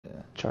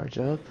Charge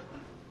up.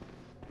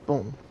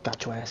 Boom.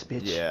 Got your ass,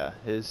 bitch. Yeah,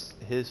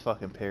 his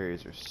fucking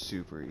parries are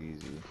super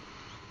easy.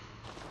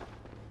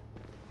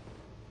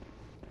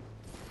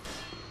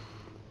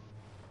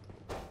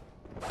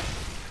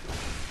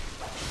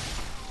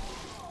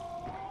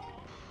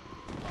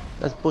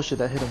 That's bullshit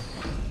that hit him.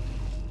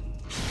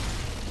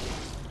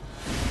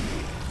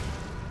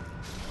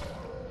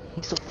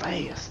 He's so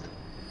fast.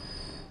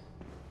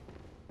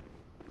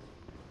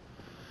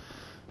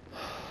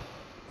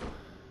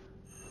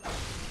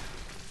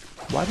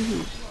 Why do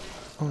you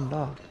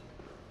unlock?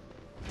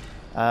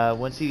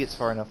 Once he gets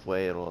far enough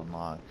away, it'll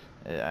unlock.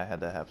 I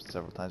had that happen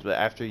several times, but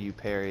after you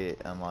parry,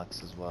 it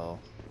unlocks as well,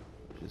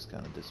 which is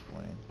kind of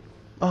disappointing.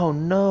 Oh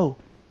no!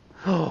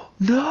 Oh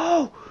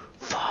no!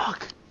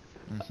 Fuck!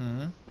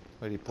 Mm-hmm.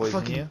 What, did he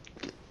poison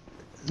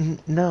you?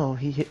 No,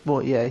 he hit.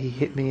 Well, yeah, he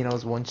hit me and I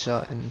was one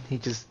shot, and he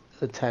just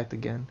attacked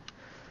again.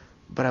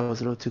 But I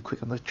was a little too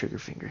quick on the trigger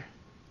finger.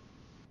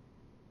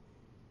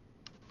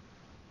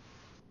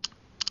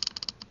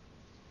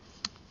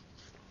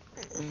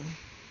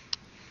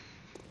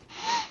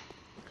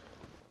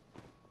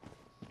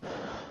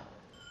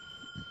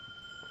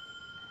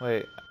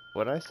 Wait,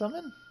 what did I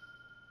summon?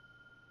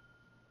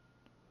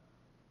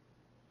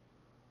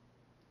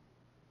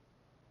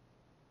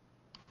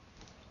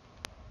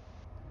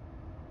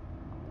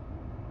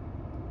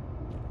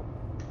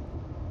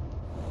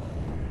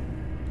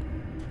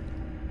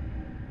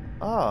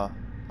 Oh,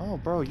 oh,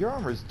 bro, your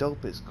armor's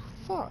dope as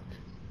fuck.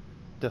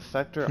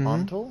 Defector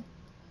Ontal?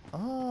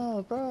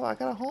 Oh, bro, I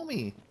got a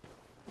homie.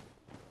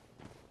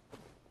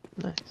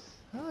 Nice.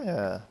 Oh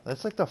yeah,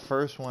 that's like the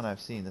first one I've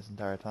seen this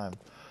entire time.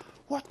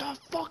 What the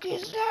fuck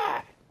is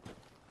that?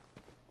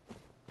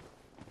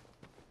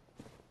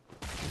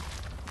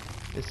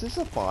 Is this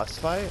a boss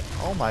fight?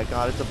 Oh my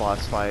god, it's a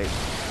boss fight.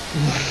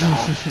 What the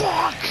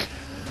fuck?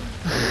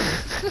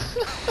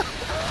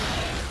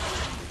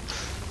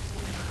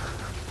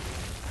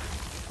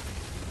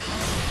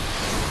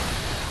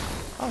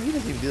 Oh, he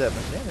doesn't even do that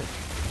much damage.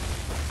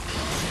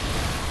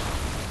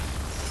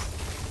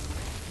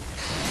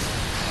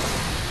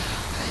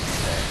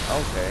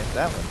 Okay,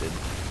 that one did.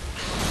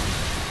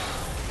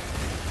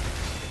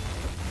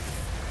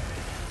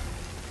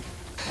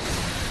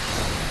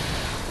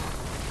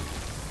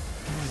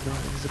 Oh my god,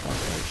 this is a boss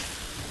fight.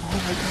 Oh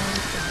my god.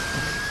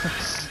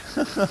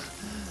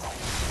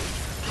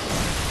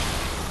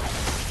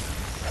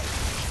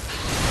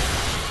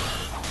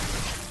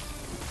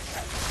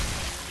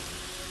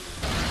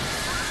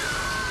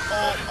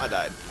 Oh, I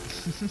died.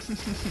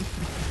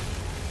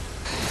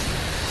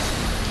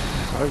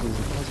 Sorry, this is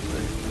a boss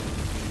fight.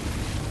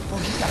 Oh,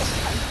 he's got a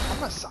side. I'm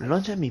not side.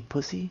 Lunge at me,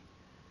 pussy.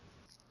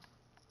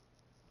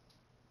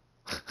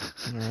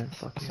 Alright,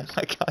 fuck Oh you.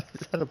 my god,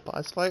 is that a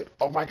boss fight?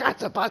 Oh my god,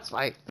 it's a boss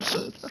fight!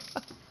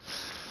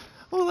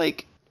 Well,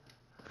 like,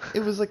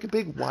 it was like a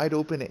big wide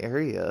open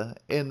area,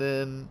 and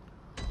then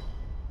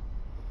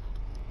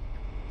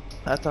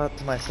I thought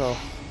to myself,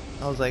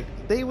 I was like,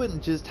 they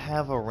wouldn't just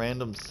have a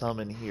random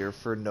summon here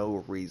for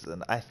no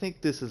reason. I think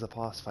this is a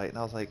boss fight. And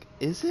I was like,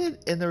 is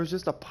it? And there was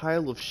just a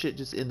pile of shit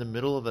just in the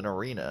middle of an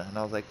arena. And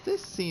I was like,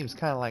 this seems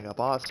kind of like a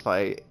boss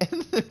fight.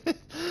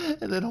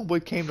 And then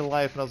Homeboy came to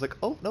life, and I was like,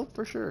 oh, nope,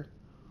 for sure.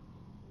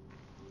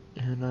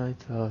 And I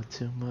thought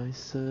to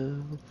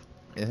myself,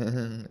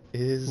 And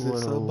is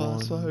this a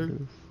boss fight?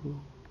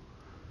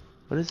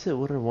 What is it?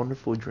 What a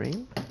wonderful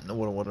dream?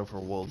 What a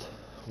wonderful world.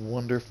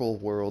 Wonderful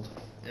world.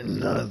 And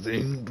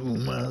nothing to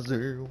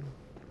myself.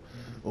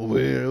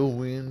 Where a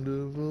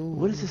wonderful.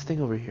 What is this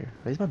thing over here?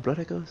 Are these my blood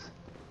echoes?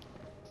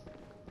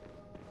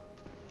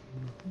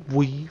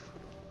 Weave.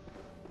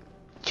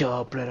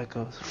 Yo, blood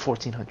echoes.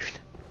 1400.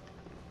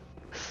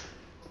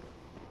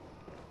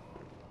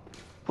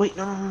 Wait,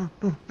 no,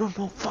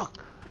 fuck.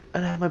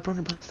 And I have my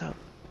burning blast out.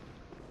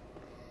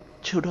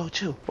 Chill, dog,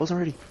 chill. I wasn't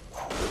ready.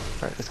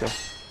 Alright, let's go.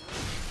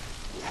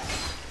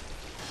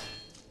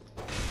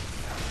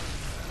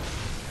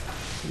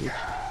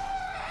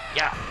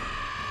 Yeah.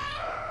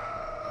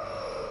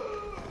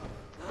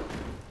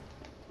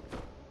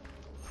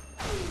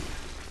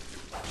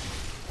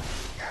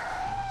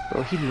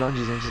 Bro, he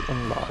lunges and just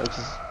unlocks,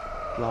 just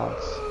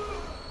locks.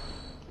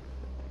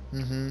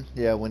 Mm-hmm.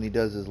 Yeah, when he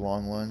does his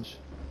long lunge.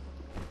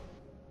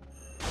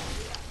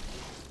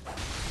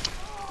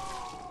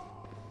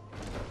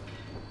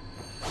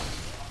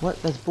 What?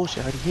 That's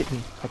bullshit. How did he hit me?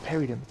 I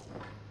parried him.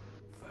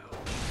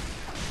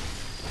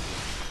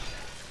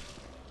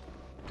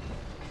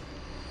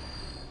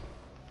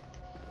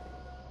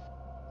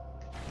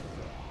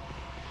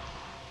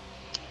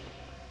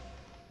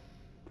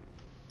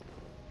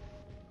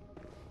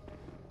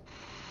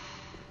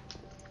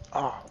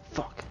 Oh,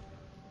 fuck.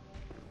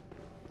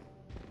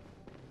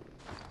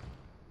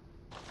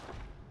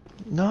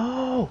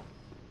 No!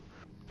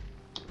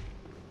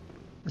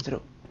 Is it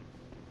a...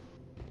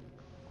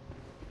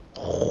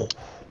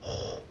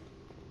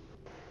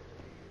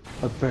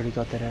 I barely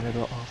got that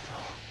antidote off though.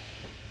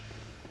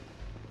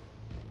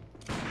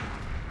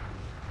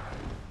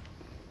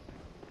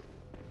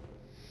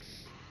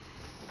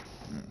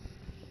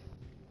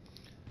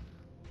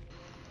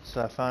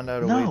 So I found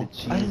out a way No, to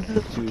cheese I didn't do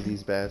the two of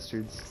these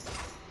bastards.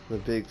 The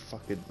big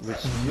fucking,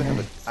 which you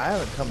haven't, I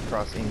haven't come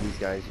across any of these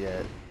guys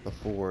yet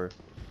before,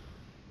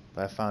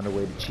 but I found a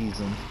way to cheese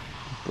them.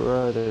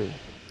 brother.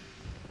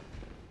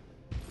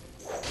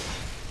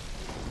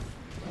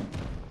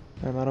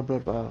 I'm out of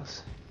blood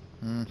vials.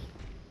 Hmm.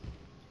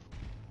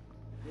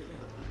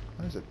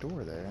 There's a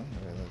door there. I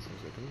didn't realize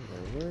there's a door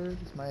there.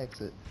 Where's my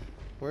exit?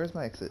 Where's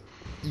my exit?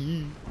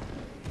 Eee.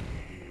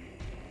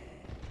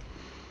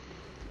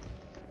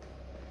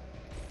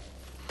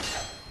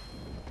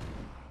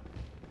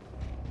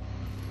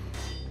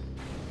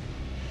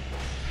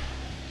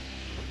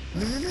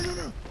 No, no, no, no,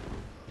 no!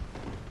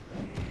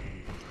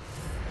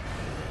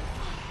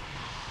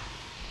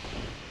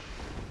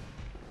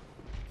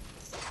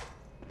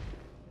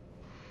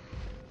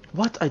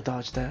 What? I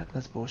dodged that.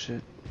 That's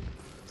bullshit.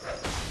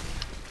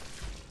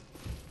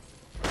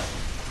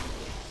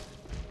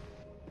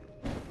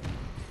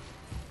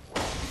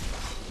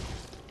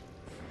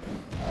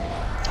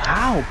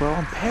 How, bro?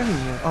 I'm parrying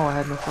you. Oh, I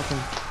had no fucking...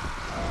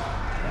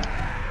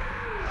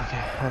 Okay,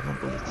 I have no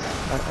bullets.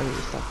 I need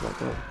to stop like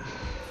that.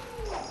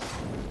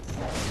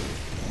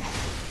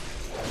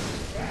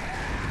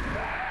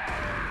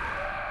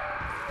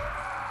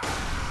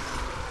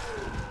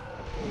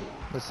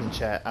 Listen,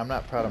 chat, I'm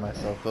not proud of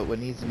myself, but what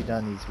needs to be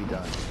done needs to be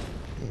done.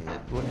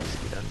 What needs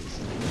to be done needs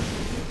to be done.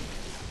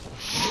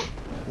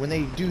 When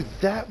they do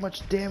that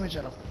much damage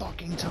at a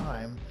fucking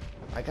time,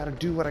 I gotta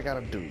do what I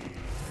gotta do.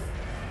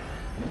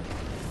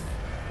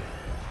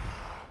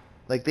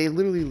 Like, they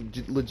literally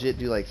legit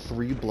do like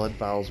 3 blood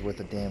vials worth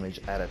of damage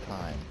at a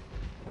time.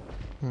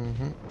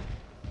 Mm-hmm.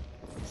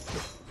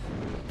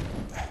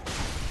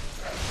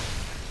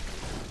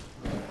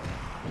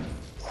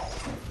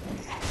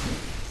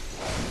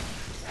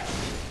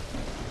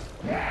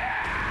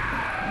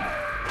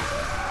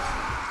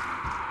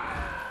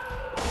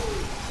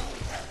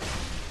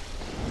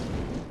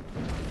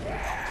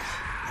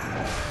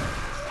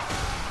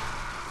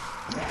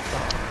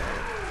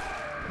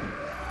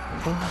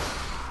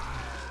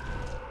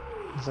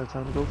 Is that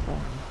time to go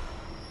farm?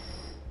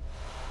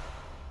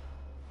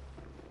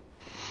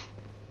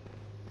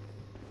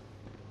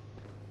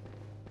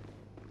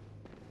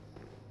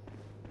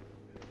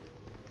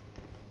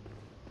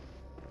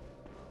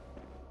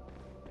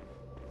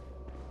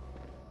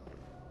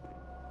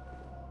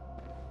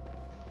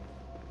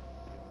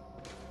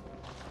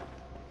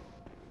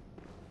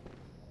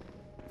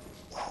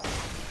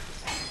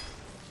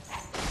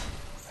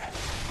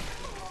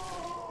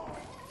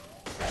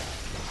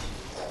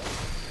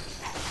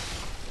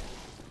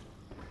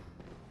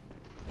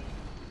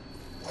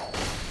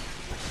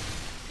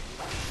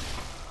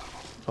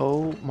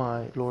 Oh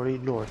my lordy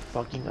lord,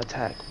 fucking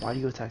attack. Why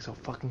do you attack so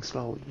fucking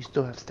slow? You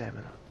still have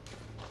stamina.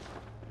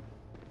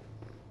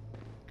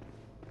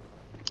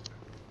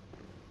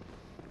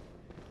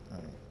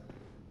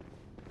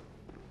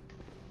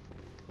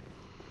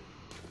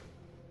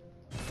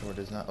 Door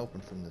does not open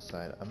from this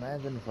side.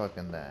 Imagine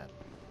fucking that.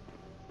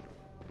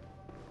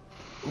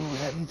 Ooh,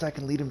 that means I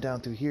can lead them down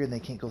through here and they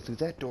can't go through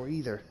that door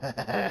either.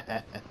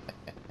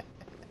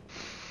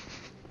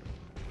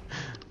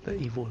 The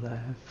evil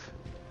laugh.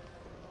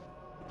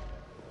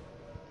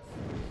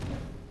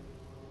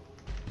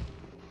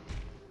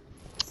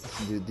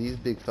 Dude, these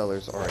big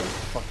fellers are a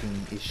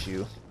fucking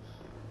issue.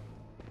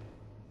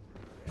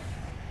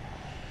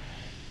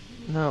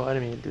 No, I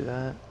didn't mean to do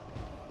that.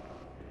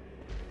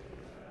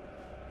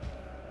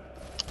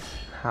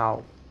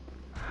 How?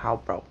 How,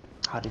 bro?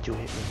 How did you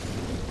hit me?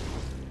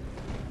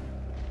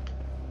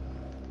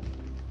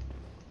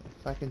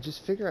 If I can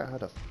just figure out how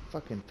to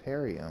fucking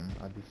parry him,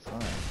 I'd be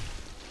fine.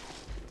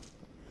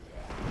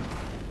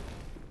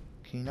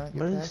 Can you not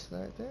get past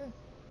that there?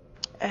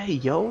 Hey,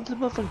 yo, this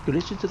motherfucker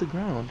glitched into the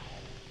ground.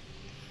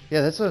 Yeah,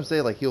 that's what I'm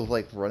saying. Like, he'll,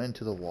 like, run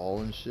into the wall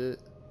and shit.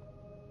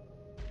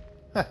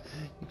 Ha!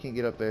 You can't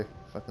get up there,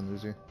 fucking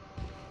loser.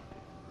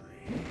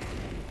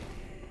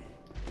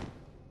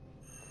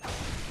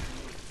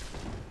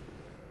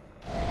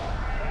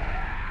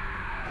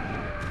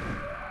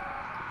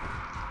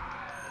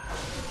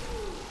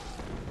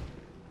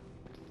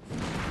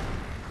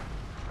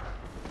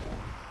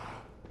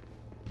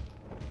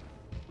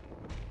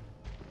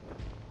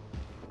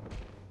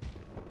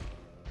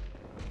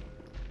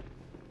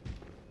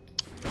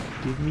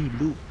 Give me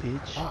loot,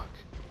 bitch. Fuck.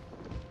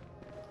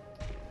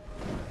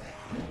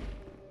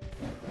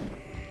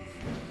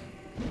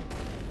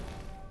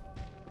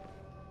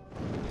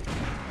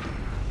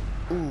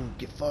 Ooh,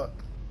 get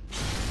fucked.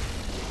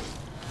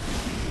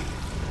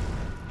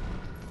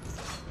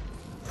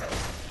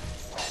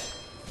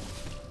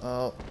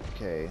 Oh,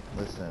 okay.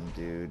 Listen,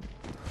 dude.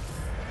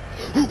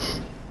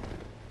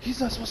 He's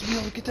not supposed to be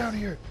able to get down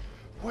here.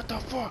 What the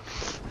fuck?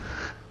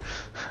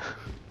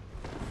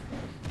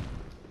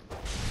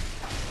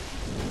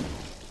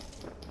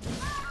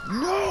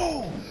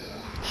 No!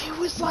 He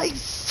was like,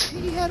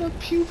 he had a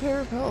few pair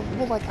of health.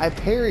 Well, like, I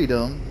parried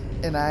him,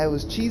 and I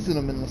was cheesing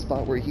him in the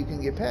spot where he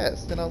can get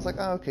past. And I was like,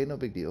 oh, okay, no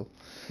big deal.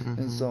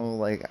 And so,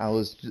 like, I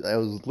was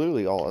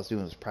literally, all I was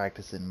doing was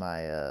practicing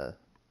my,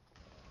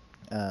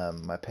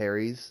 my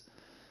parries,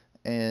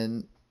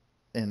 and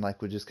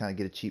like would just kind of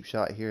get a cheap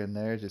shot here and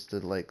there just to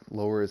like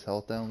lower his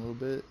health down a little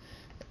bit.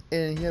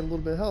 And he had a little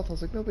bit of health. I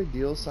was like, no big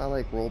deal. So I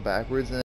like roll backwards and